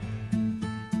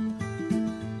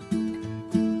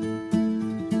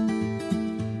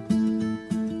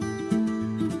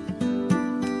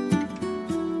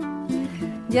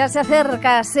Ya se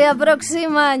acerca, se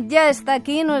aproxima, ya está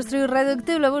aquí nuestro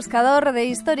irreductible buscador de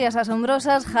historias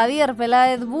asombrosas, Javier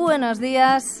Peláez. Buenos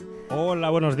días. Hola,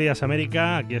 buenos días,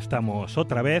 América. Aquí estamos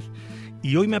otra vez.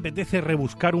 Y hoy me apetece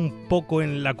rebuscar un poco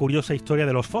en la curiosa historia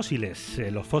de los fósiles.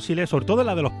 Los fósiles, sobre todo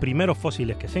la de los primeros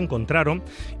fósiles que se encontraron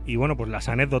y, bueno, pues las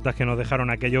anécdotas que nos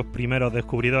dejaron aquellos primeros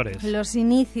descubridores. Los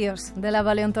inicios de la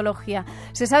paleontología.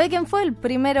 ¿Se sabe quién fue el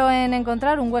primero en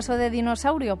encontrar un hueso de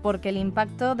dinosaurio? Porque el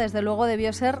impacto, desde luego,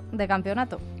 debió ser de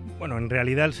campeonato. Bueno, en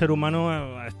realidad el ser humano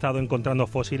ha estado encontrando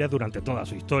fósiles durante toda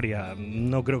su historia.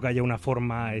 No creo que haya una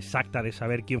forma exacta de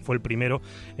saber quién fue el primero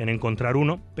en encontrar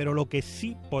uno, pero lo que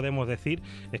sí podemos decir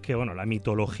es que, bueno, la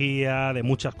mitología de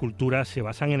muchas culturas se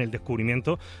basan en el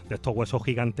descubrimiento de estos huesos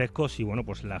gigantescos y, bueno,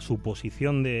 pues la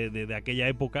suposición de aquella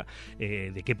época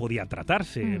de qué podía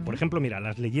tratarse. Por ejemplo, mira,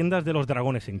 las leyendas de los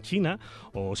dragones en China,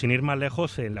 o sin ir más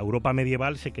lejos, en la Europa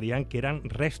medieval se creían que eran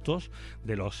restos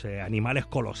de los animales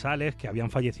colosales que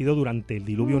habían fallecido durante el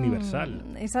diluvio universal.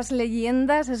 Esas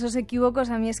leyendas, esos equívocos,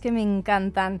 a mí es que me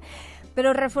encantan.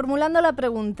 Pero reformulando la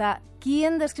pregunta,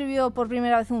 ¿quién describió por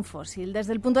primera vez un fósil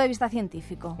desde el punto de vista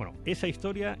científico? Bueno, esa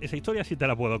historia sí te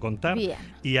la puedo contar. Bien.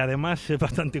 Y además es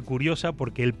bastante curiosa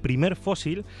porque el primer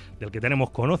fósil del que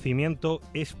tenemos conocimiento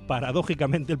es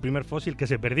paradójicamente el primer fósil que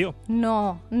se perdió.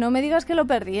 No me digas que lo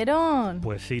perdieron.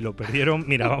 Pues sí, lo perdieron.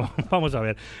 Mira, vamos a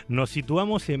ver. Nos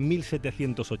situamos en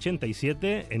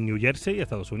 1787 en New Jersey,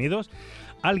 Estados Unidos.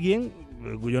 Alguien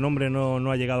cuyo nombre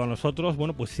no ha llegado a nosotros,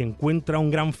 bueno, pues se encuentra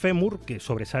un gran fémur que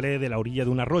sobresale de la orilla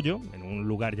de un arroyo, en un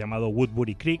lugar llamado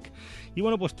Woodbury Creek, y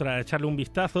bueno, pues tras echarle un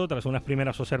vistazo, tras unas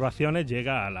primeras observaciones,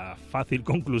 llega a la fácil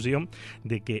conclusión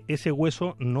de que ese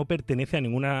hueso no pertenece a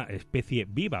ninguna especie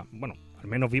viva, bueno, al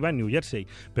menos viva en New Jersey,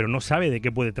 pero no sabe de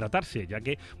qué puede tratarse, ya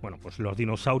que, bueno, pues los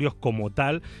dinosaurios como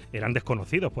tal eran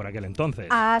desconocidos por aquel entonces.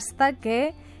 Hasta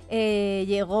que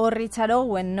llegó Richard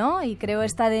Owen, ¿no? Y creó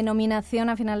esta denominación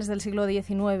a finales del siglo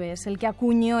XIX. Es el que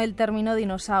acuñó el término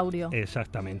dinosaurio.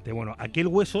 Exactamente. Bueno, aquel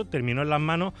hueso terminó en las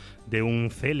manos de un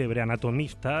célebre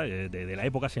anatomista de la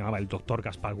época, se llamaba el doctor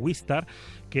Gaspar Wistar,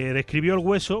 que describió el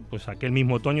hueso pues aquel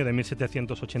mismo otoño de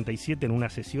 1787 en una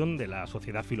sesión de la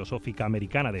Sociedad Filosófica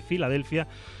Americana de Filadelfia,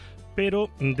 pero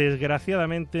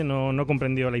desgraciadamente no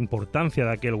comprendió la importancia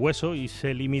de aquel hueso y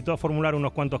se limitó a formular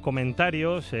unos cuantos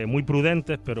comentarios muy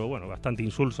prudentes, pero bueno, bastante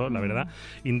insulsos, la verdad,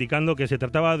 indicando que se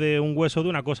trataba de un hueso de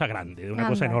una cosa grande, de una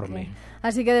cosa enorme.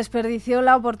 Así que desperdició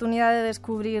la oportunidad de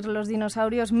descubrir los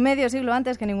dinosaurios medio siglo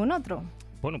antes que ningún otro.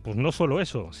 Bueno, pues no solo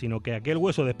eso, sino que aquel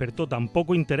hueso despertó tan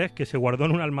poco interés que se guardó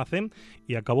en un almacén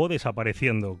y acabó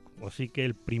desapareciendo. Así que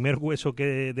el primer hueso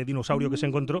de dinosaurio que se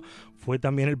encontró fue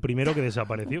también el primero que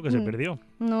desapareció, que se perdió.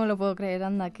 No lo puedo creer,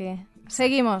 anda, que...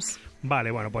 Seguimos.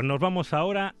 Vale, bueno, pues nos vamos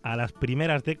ahora a las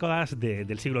primeras décadas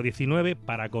del siglo XIX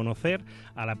para conocer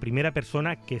a la primera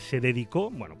persona que se dedicó,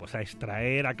 bueno, pues a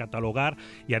extraer, a catalogar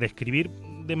y a describir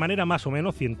de manera más o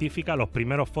menos científica los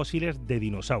primeros fósiles de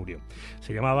dinosaurio.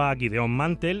 Se llamaba Gideon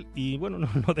Mantell y, bueno,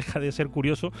 no deja de ser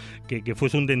curioso que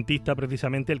fuese un dentista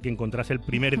precisamente el que encontrase el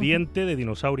primer diente de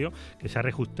dinosaurio que se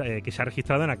ha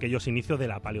registrado en aquellos inicios de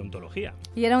la paleontología.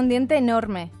 Y era un diente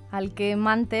enorme, al que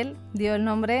Mantell dio el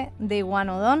nombre de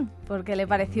iguanodón, porque le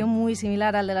pareció muy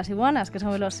similar al de las iguanas, que eso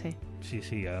me lo sé.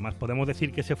 Sí, además podemos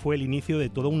decir que ese fue el inicio de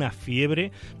toda una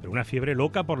fiebre, pero una fiebre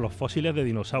loca por los fósiles de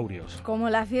dinosaurios.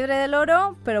 Como la fiebre del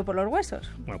oro, pero por los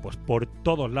huesos. Bueno, pues por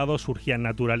todos lados surgían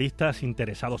naturalistas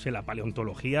interesados en la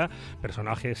paleontología,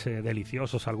 personajes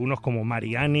deliciosos, algunos como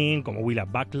Mary Anning, como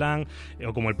William Buckland,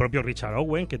 o como el propio Richard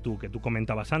Owen, que tú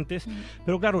comentabas antes.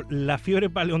 Pero claro, la fiebre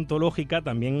paleontológica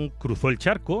también cruzó el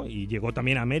charco y llegó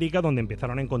también a América, donde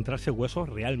empezaron a encontrarse huesos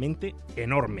realmente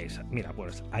enormes. Mira,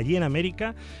 pues allí en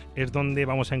América es donde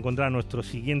vamos a encontrar a nuestro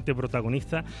siguiente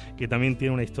protagonista, que también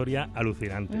tiene una historia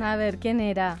alucinante. A ver, ¿quién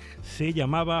era? Se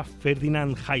llamaba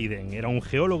Ferdinand Hayden, era un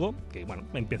geólogo que, bueno,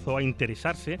 empezó a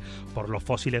interesarse por los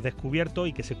fósiles descubiertos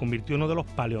y que se convirtió en uno de los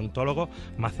paleontólogos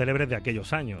más célebres de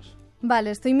aquellos años.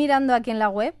 Vale, estoy mirando aquí en la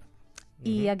web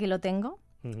y aquí lo tengo,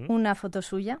 una foto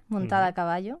suya montada a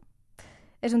caballo.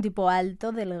 Es un tipo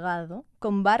alto, delgado,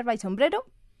 con barba y sombrero,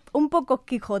 un poco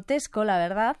quijotesco, la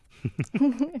verdad.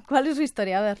 ¿Cuál es su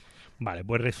historia? A ver. Vale,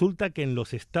 pues resulta que en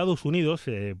los Estados Unidos,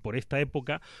 por esta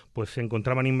época, pues se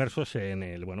encontraban inmersos en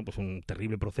un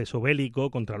terrible proceso bélico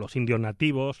contra los indios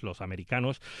nativos, los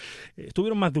americanos.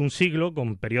 Estuvieron más de un siglo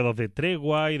con periodos de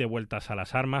tregua y de vueltas a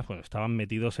las armas. Bueno, estaban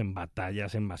metidos en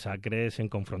batallas, en masacres, en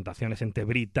confrontaciones entre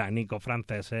británicos,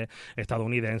 franceses,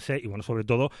 estadounidenses y, bueno, sobre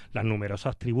todo las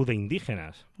numerosas tribus de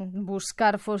indígenas.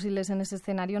 Buscar fósiles en ese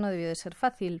escenario no debió de ser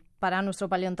fácil. para nuestro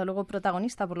paleontólogo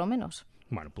protagonista, por lo menos.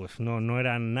 Bueno, pues no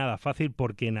era nada fácil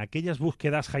porque en aquellas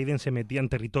búsquedas Hayden se metía en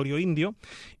territorio indio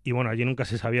y bueno, allí nunca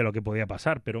se sabía lo que podía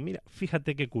pasar. Pero mira,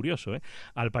 fíjate qué curioso, ¿eh?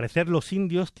 Al parecer los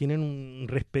indios tienen un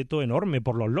respeto enorme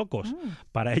por los locos.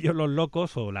 Para ellos los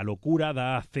locos o la locura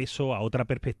da acceso a otra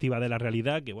perspectiva de la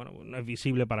realidad que, bueno, no es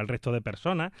visible para el resto de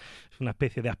personas. Es una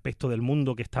especie de aspecto del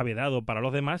mundo que está vedado para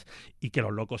los demás y que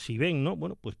los locos sí ven, ¿no?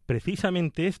 Bueno, pues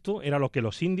precisamente esto era lo que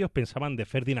los indios pensaban de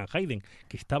Ferdinand Hayden,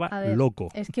 que estaba loco.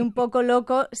 Es que un poco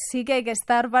loco sí que hay que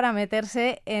estar para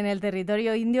meterse en el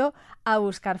territorio indio a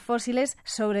buscar fósiles,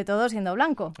 sobre todo siendo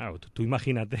blanco. Claro, tú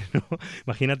imagínate, ¿no?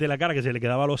 Imagínate la cara que se le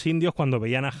quedaba a los indios cuando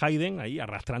veían a Hayden ahí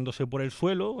arrastrándose por el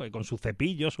suelo con su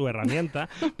cepillo, su herramienta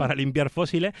para limpiar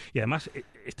fósiles, y además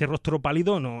este rostro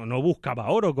pálido no buscaba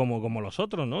oro como los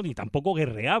otros, ¿no? Ni tampoco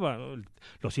guerreaba, ¿no?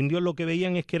 Los indios lo que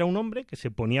veían es que era un hombre que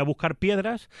se ponía a buscar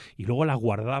piedras y luego las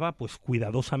guardaba pues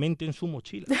cuidadosamente en su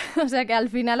mochila. O sea que al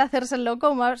final hacerse el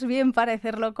loco, más bien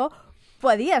parecer loco,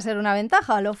 podía ser una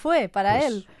ventaja, lo fue para pues,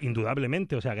 él.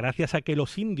 Indudablemente, o sea, gracias a que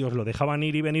los indios lo dejaban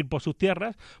ir y venir por sus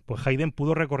tierras, pues Hayden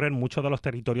pudo recorrer muchos de los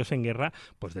territorios en guerra,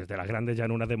 pues desde las grandes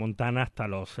llanuras de Montana hasta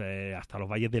los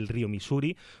valles del río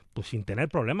Missouri, pues sin tener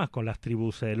problemas con las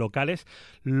tribus locales.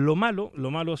 Lo malo,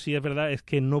 sí es verdad, es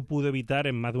que no pudo evitar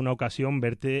en más de una ocasión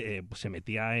verte, pues se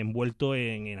metía envuelto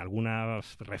en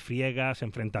algunas refriegas,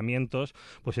 enfrentamientos,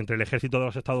 pues entre el ejército de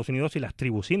los Estados Unidos y las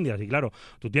tribus indias. Y claro,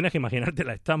 tú tienes que imaginarte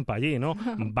la estampa allí, ¿no?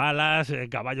 Balas,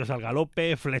 caballos al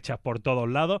galope, flechas por todos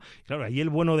lados. Claro, ahí el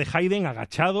bueno de Hayden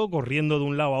agachado, corriendo de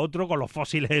un lado a otro con los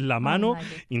fósiles en la mano,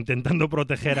 intentando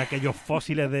proteger aquellos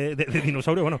fósiles de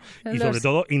dinosaurios, bueno, y sobre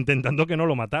todo intentando que no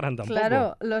lo mataran tampoco.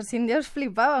 Claro, los indios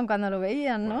flipaban cuando lo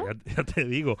veían, ¿no? Bueno, ya te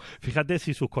digo, fíjate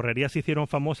si sus correrías se hicieron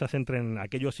famosas entre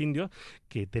aquellos indios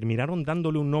que terminaron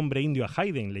dándole un nombre indio a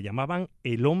Hayden. Le llamaban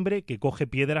el hombre que coge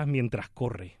piedras mientras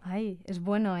corre. Ay, es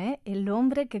bueno, ¿eh? El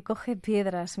hombre que coge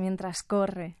piedras mientras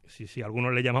corre. Sí,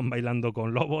 algunos le llaman bailando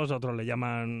con lobos, otros le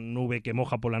llaman nube que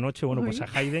moja por la noche. Bueno, pues a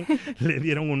Hayden le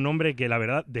dieron un nombre que la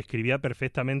verdad describía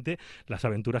perfectamente las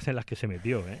aventuras en las que se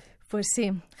metió, ¿eh? Pues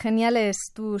sí, geniales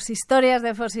tus historias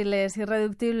de fósiles,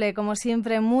 Irreductible. Como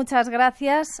siempre, muchas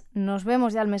gracias. Nos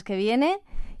vemos ya el mes que viene.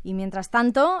 Y mientras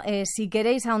tanto, si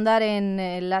queréis ahondar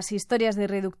en las historias de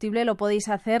Irreductible, lo podéis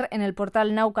hacer en el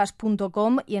portal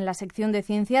naucas.com y en la sección de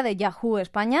ciencia de Yahoo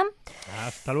España.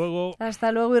 Hasta luego.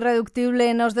 Hasta luego,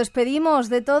 Irreductible. Nos despedimos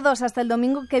de todos hasta el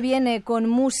domingo que viene con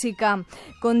música,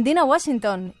 con Dina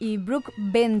Washington y Brooke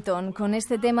Benton, con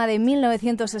este tema de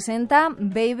 1960,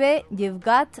 Baby, You've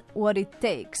Got What It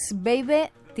Takes. Baby,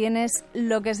 tienes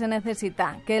lo que se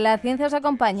necesita. Que la ciencia os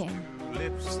acompañe.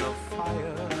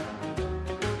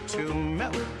 To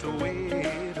melt away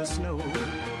the snow.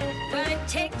 Well, it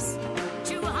takes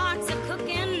two hearts of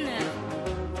cooking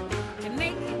to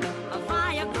make a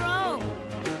fire grow.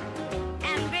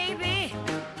 And baby,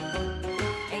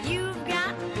 you've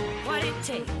got what it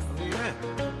takes. Yeah.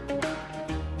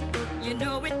 You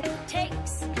know it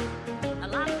takes a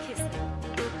lot of kissing.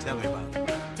 Tell me about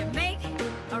it. To make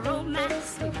a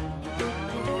romance sweet.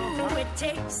 Ooh, it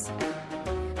takes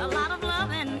a lot of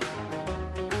loving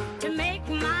to make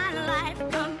my life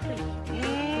complete.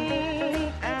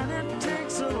 And it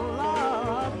takes a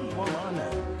lot,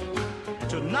 woman,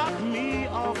 to knock me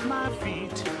off my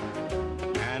feet.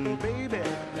 And baby,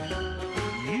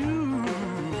 you've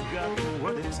got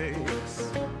what it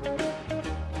takes.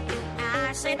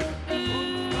 I said,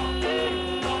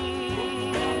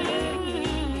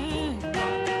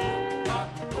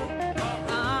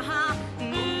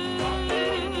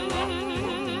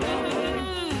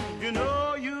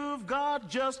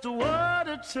 just what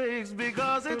it takes,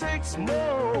 because it takes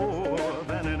more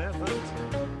than an effort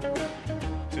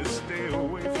to stay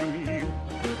away from you.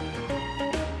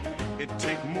 It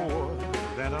takes more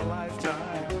than a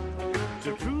lifetime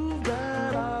to prove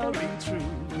that I'll be true.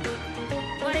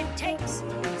 But it takes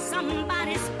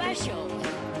somebody special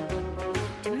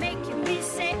to make me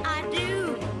say I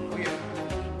do.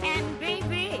 And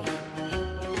baby,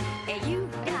 you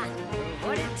got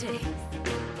what it takes.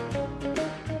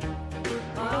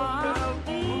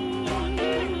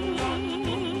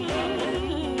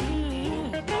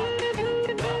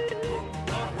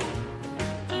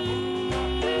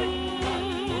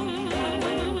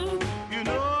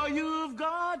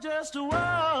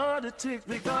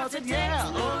 Because it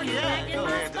yeah, oh yeah, go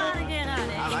ahead,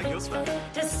 I like your style.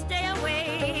 To stay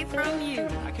away from you.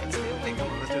 I can't stay away, come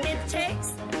on, let's It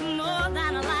takes more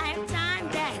than a lifetime,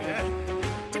 Daddy,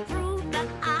 to prove that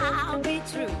I'll be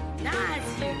true. Now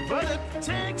it's you. But it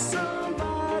takes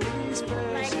somebody special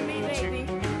like me, baby,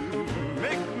 to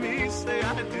make me say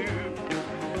I do.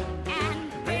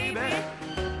 And baby,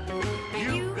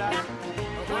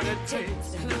 what it takes.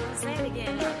 Say it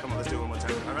again. Come on, let's do it one more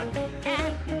time, all right?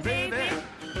 And baby,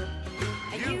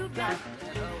 You got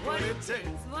what it takes.